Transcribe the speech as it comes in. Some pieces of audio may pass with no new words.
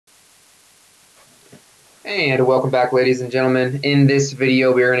And welcome back, ladies and gentlemen. In this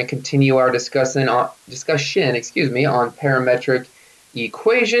video, we are going to continue our discussion on parametric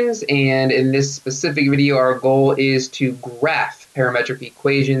equations. And in this specific video, our goal is to graph parametric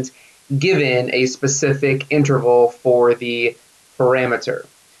equations given a specific interval for the parameter.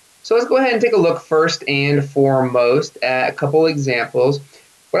 So let's go ahead and take a look first and foremost at a couple examples.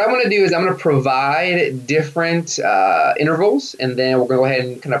 What I'm going to do is I'm going to provide different intervals, and then we're going to go ahead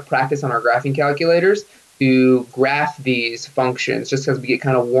and kind of practice on our graphing calculators to graph these functions just because we get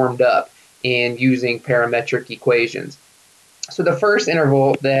kind of warmed up in using parametric equations. So the first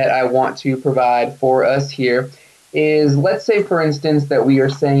interval that I want to provide for us here is, let's say for instance that we are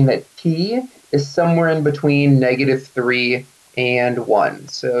saying that t is somewhere in between -3 and 1.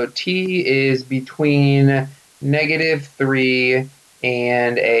 So t is between -3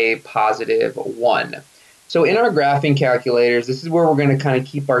 and a positive 1. So in our graphing calculators, this is where we're going to kind of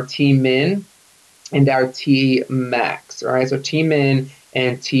keep our t min and our t max. All right, so t min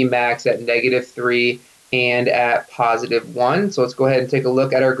and t max at -3 and at positive 1. So let's go ahead and take a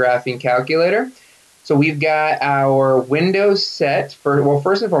look at our graphing calculator. So we've got our window set for, well,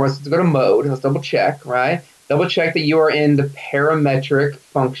 first and foremost, let's go to mode. Let's double check, right? Double check that you are in the parametric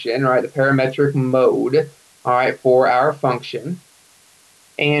function, right? The parametric mode, all right, for our function.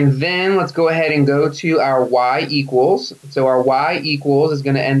 And then let's go ahead and go to our y equals. So our y equals is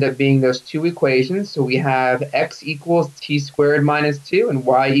going to end up being those two equations. So we have x equals t squared minus 2 and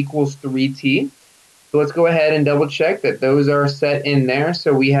y equals 3t. So let's go ahead and double check that those are set in there.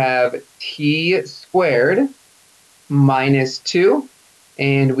 So we have t squared minus 2,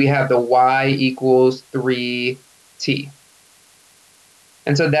 and we have the y equals 3t.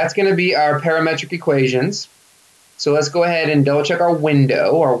 And so that's going to be our parametric equations. So let's go ahead and double check our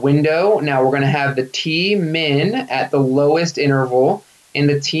window. Now we're going to have the t min at the lowest interval and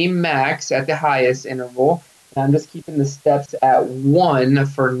the t max at the highest interval. And I'm just keeping the steps at 1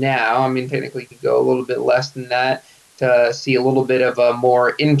 for now. I mean, technically you could go a little bit less than that to see a little bit of a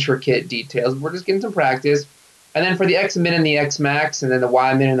more intricate details. We're just getting some practice. And then for the x min and the x max, and then the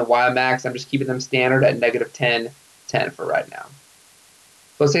y min and the y max, I'm just keeping them standard at -10, 10 for right now.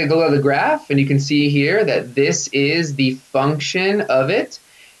 Let's take a look at the graph, and you can see here that this is the function of it.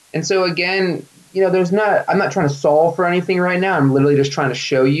 And so again, you know, I'm not trying to solve for anything right now. I'm literally just trying to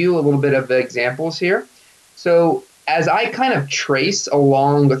show you a little bit of the examples here. So as I kind of trace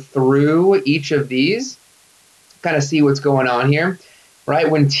along through each of these, kind of see what's going on here, right?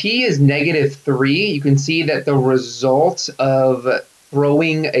 When t is -3, you can see that the result of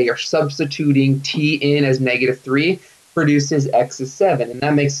throwing or substituting t in as -3 produces x is 7, and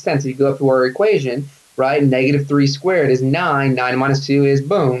that makes sense. If you go up to our equation, right, -3 squared is 9, 9 minus 2 is,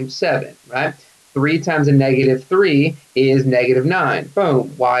 boom, 7, right? 3 times a -3 is -9,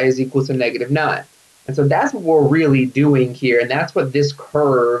 boom, y is equal to -9. And so that's what we're really doing here, and that's what this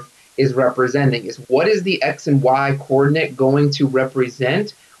curve is representing, is what is the x and y coordinate going to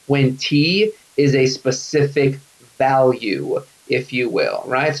represent when t is a specific value, if you will,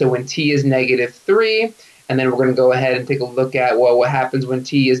 right? So when t is -3, and then we're going to go ahead and take a look at, well, what happens when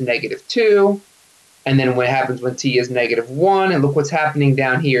t is -2, and then what happens when t is -1, and look what's happening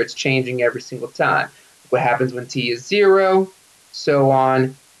down here. It's changing every single time. What happens when t is 0, so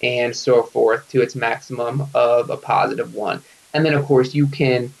on and so forth to its maximum of a positive 1. And then, of course, you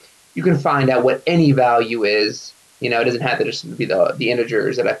can find out what any value is. You know, it doesn't have to just be the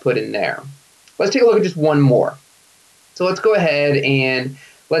integers that I put in there. Let's take a look at just one more. So let's go ahead and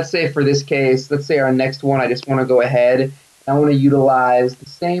let's say for this case, let's say our next one, I just want to go ahead and I want to utilize the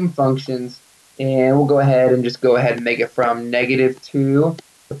same functions, and we'll go ahead and make it from -2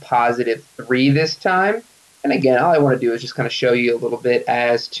 to +3 this time. And again, all I want to do is just kind of show you a little bit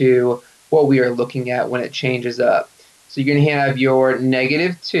as to what we are looking at when it changes up. So you're going to have your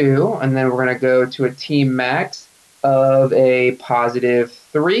 -2, and then we're going to go to a t max of a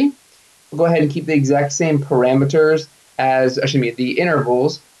 +3. We'll go ahead and keep the exact same parameters as, the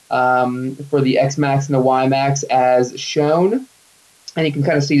intervals for the x max and the y max as shown. And you can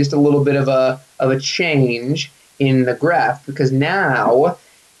kind of see just a little bit of a change in the graph, because now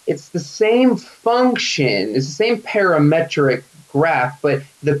it's the same function, it's the same parametric graph, but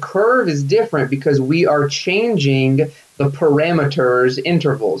the curve is different because we are changing the parameters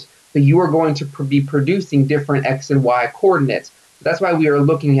intervals. So you are going to be producing different x and y coordinates. That's why we are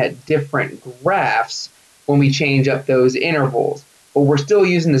looking at different graphs when we change up those intervals. But we're still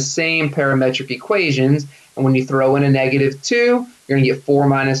using the same parametric equations, and when you throw in a -2, you're going to get 4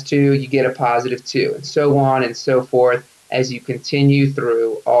 minus 2, you get a +2, and so on and so forth as you continue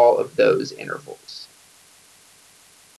through all of those intervals.